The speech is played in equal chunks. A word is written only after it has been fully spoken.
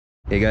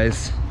Hey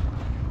guys,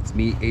 it's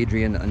me,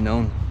 Adrian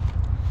Unknown.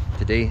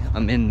 Today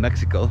I'm in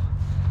Mexico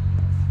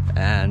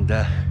and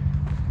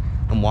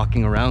I'm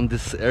walking around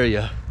this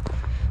area.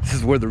 This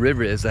is where the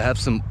river is. I have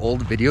some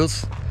old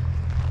videos.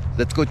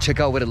 Let's go check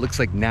out what it looks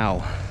like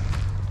now.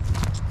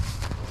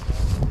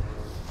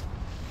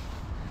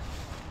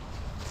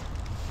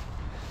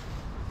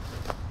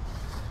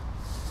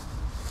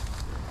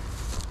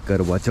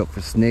 Gotta watch out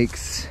for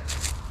snakes.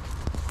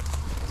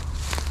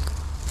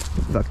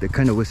 In fact, I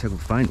kind of wish I could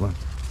find one.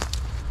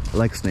 I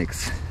like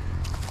snakes.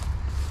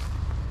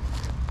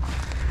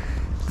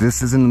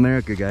 This isn't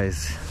America,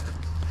 guys.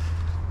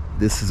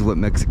 This is what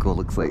Mexico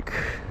looks like.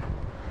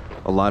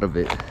 A lot of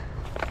it.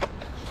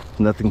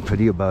 Nothing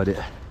pretty about it.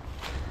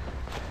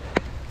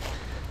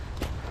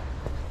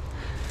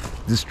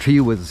 This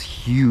tree was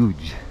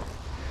huge.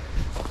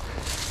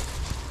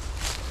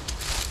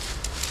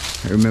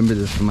 I remember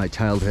this from my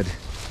childhood.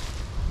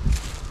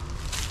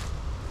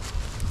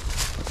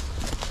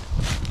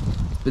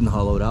 It's been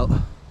hollowed out.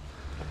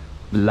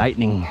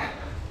 Lightning.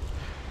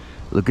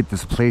 Look at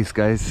this place,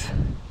 guys.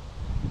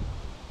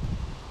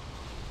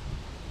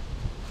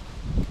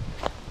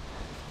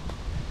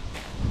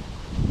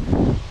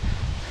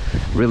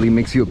 Really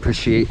makes you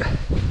appreciate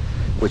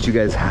what you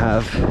guys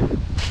have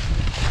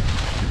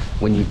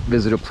when you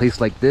visit a place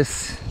like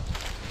this.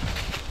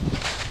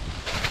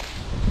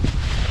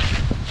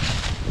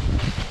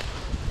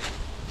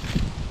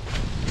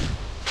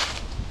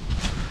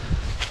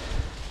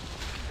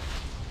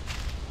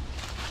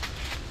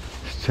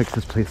 Check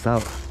this place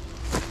out.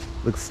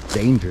 Looks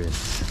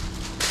dangerous.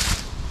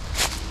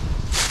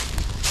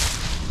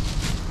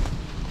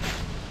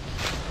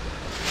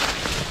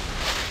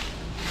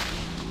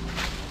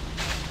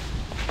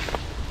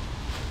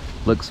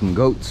 Look, some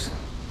goats.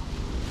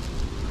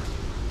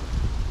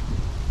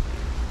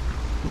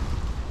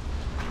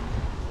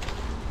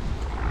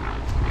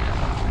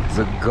 It's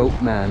a goat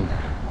man.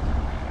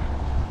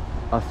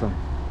 Awesome.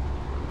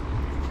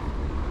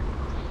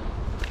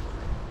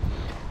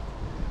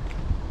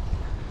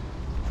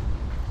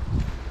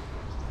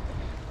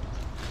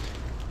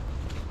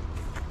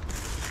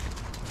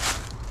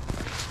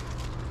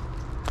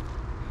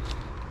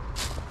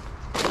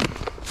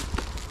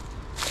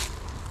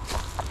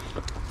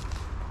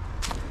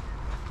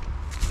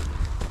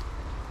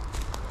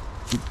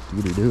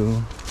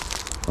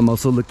 I'm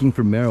also looking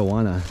for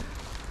marijuana.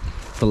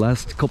 The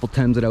last couple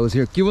times that I was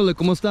here, ¿Qué huele?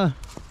 ¿Cómo está?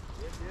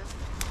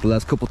 The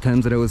last couple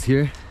times that I was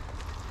here,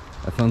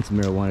 I found some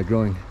marijuana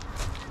growing.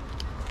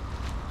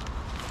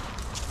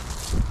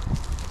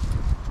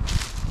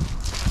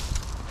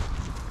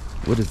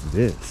 What is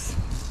this?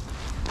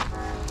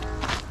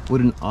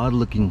 What an odd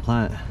looking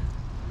plant.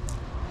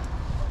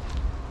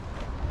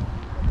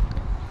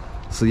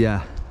 So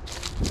yeah,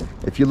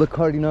 if you look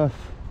hard enough,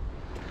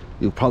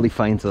 you'll probably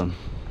find some.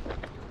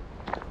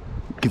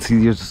 You can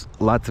see there's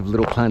lots of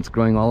little plants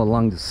growing all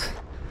along this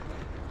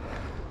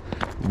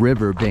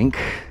river bank.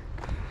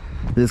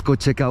 Let's go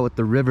check out what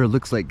the river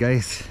looks like,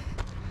 guys.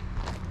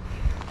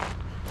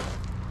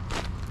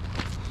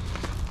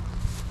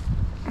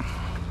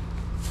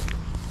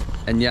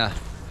 And yeah,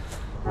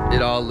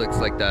 it all looks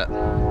like that.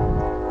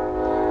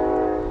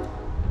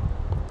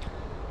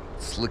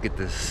 Let's look at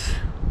this.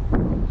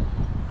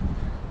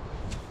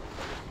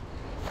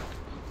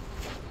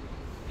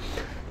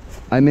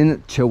 I'm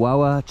in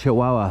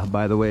Chihuahua,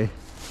 by the way.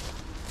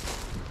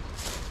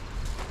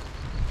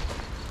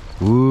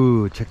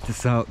 Ooh, check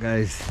this out,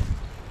 guys.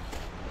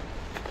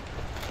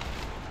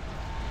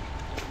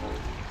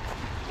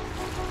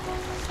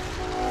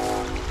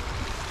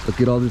 Look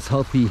at all this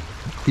healthy,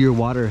 clear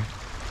water.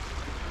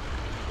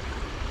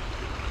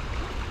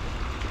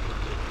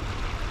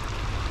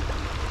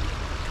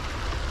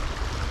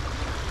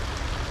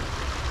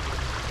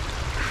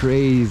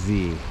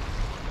 Crazy.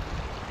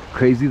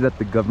 Crazy that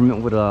the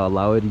government would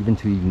allow it even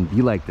to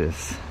be like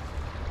this.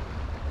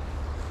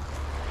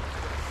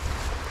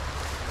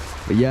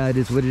 But yeah, it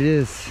is what it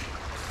is.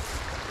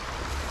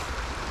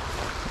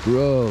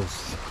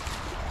 Gross.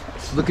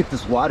 Just look at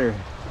this water.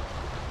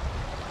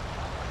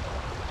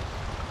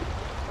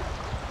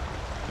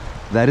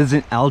 That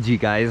isn't algae,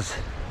 guys.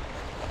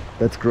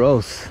 That's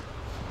gross.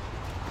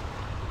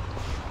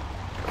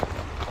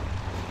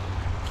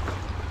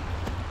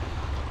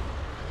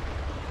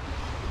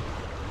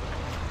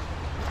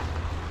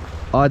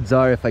 Odds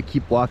are, if I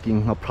keep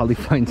walking, I'll probably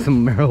find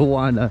some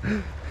marijuana.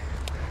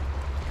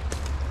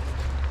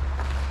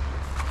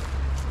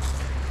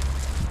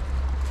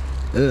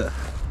 Ugh.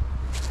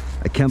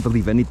 I can't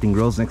believe anything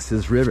grows next to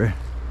this river.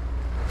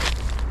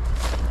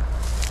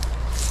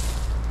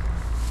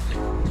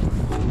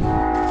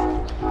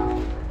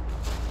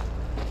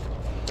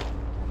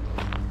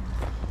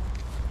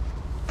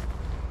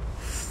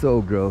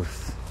 So gross.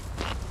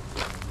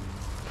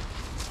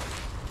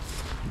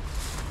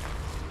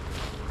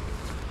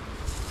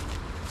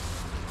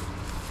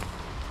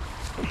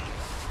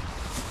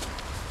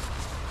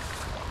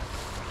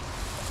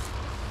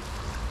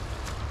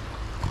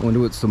 I wonder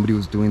what somebody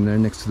was doing there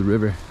next to the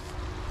river.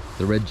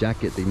 The red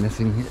jacket, they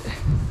missing it.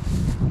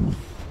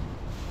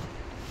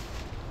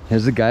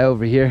 There's a guy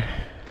over here.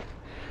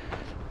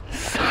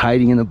 He's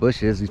hiding in the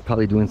bushes. He's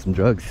probably doing some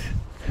drugs.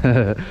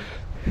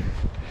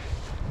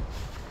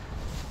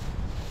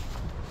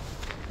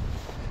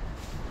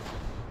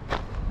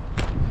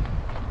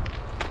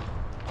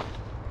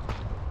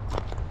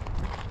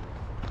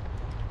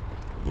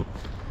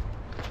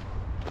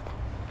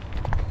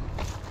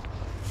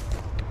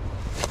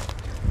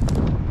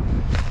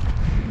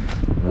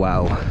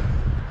 Wow.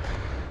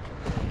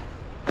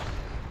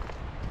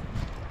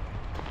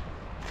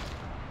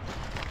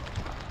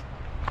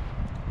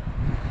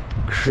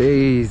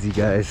 Crazy,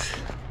 guys.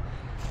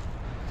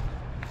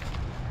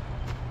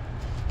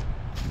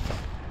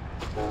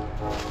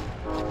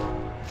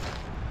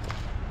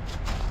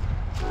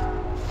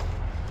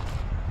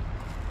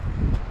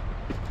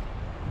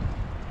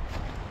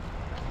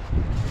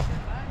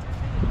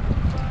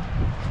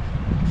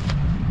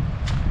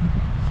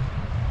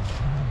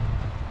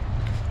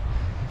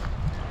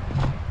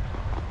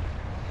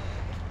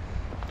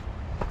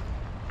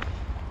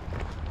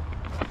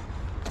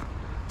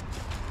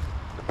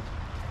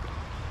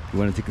 You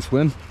want to take a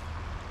swim?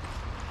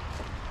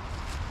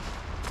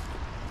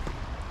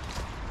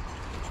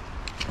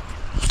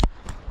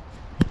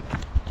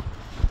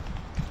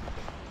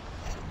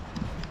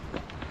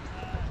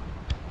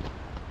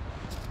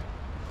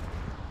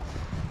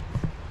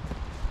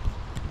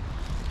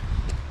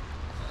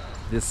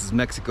 This is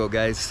Mexico,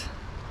 guys.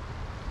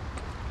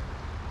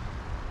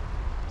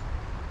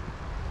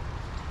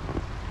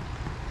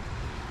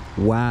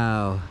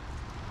 Wow.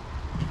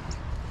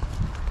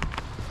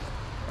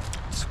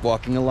 Just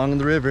walking along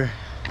the river.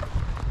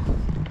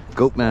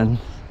 Goat man.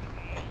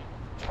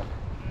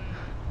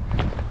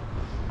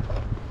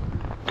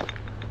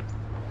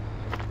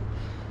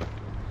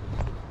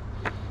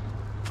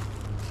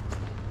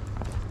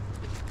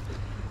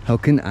 How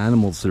can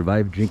animals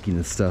survive drinking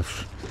this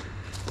stuff?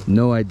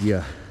 No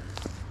idea.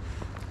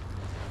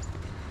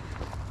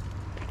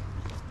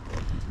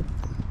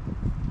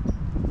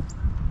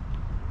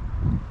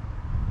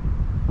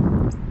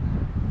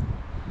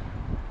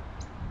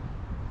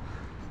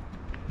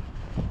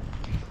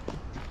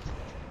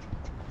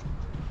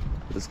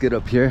 Let's get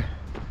up here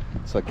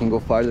so I can go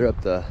farther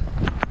up the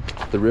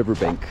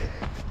riverbank.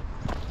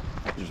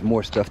 There's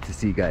more stuff to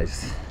see,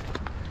 guys.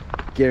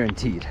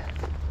 Guaranteed.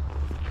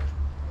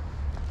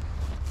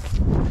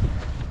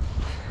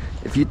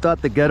 If you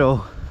thought the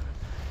ghetto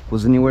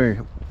was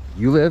anywhere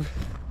you live,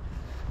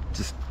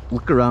 just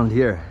look around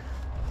here.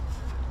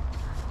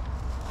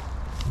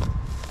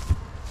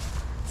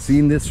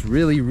 Seeing this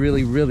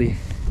really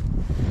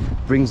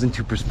brings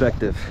into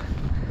perspective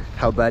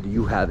how bad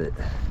you have it.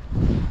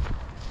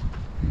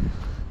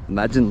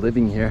 Imagine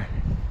living here.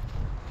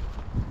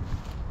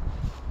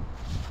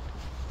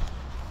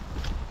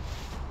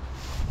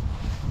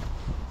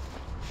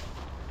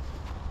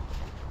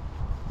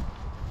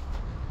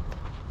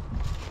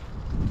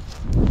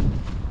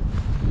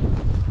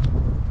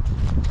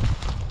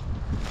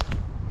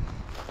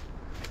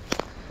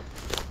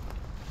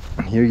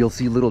 Here you'll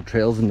see little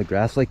trails in the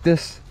grass like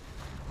this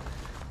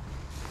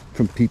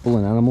from people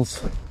and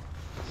animals.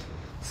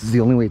 This is the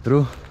only way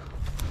through.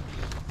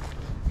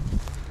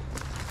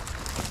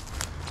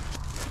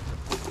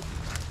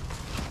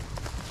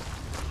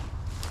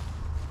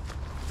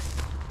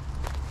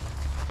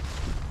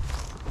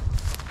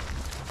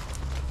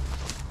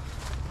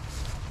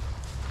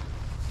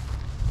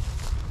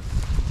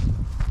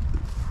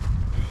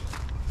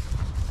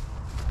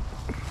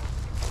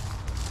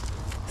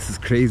 This is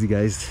crazy,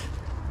 guys.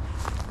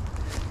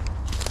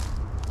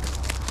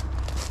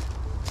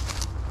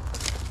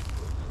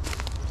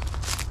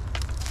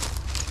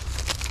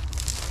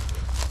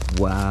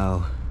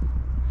 Wow.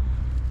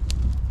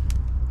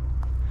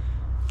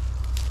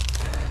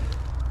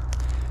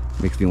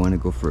 Makes me want to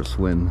go for a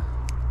swim.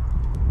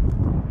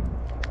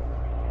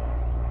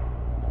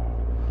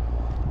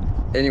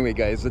 Anyway,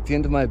 guys, at the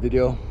end of my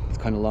video, it's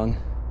kind of long.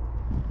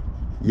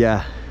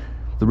 Yeah,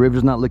 the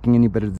river's not looking any better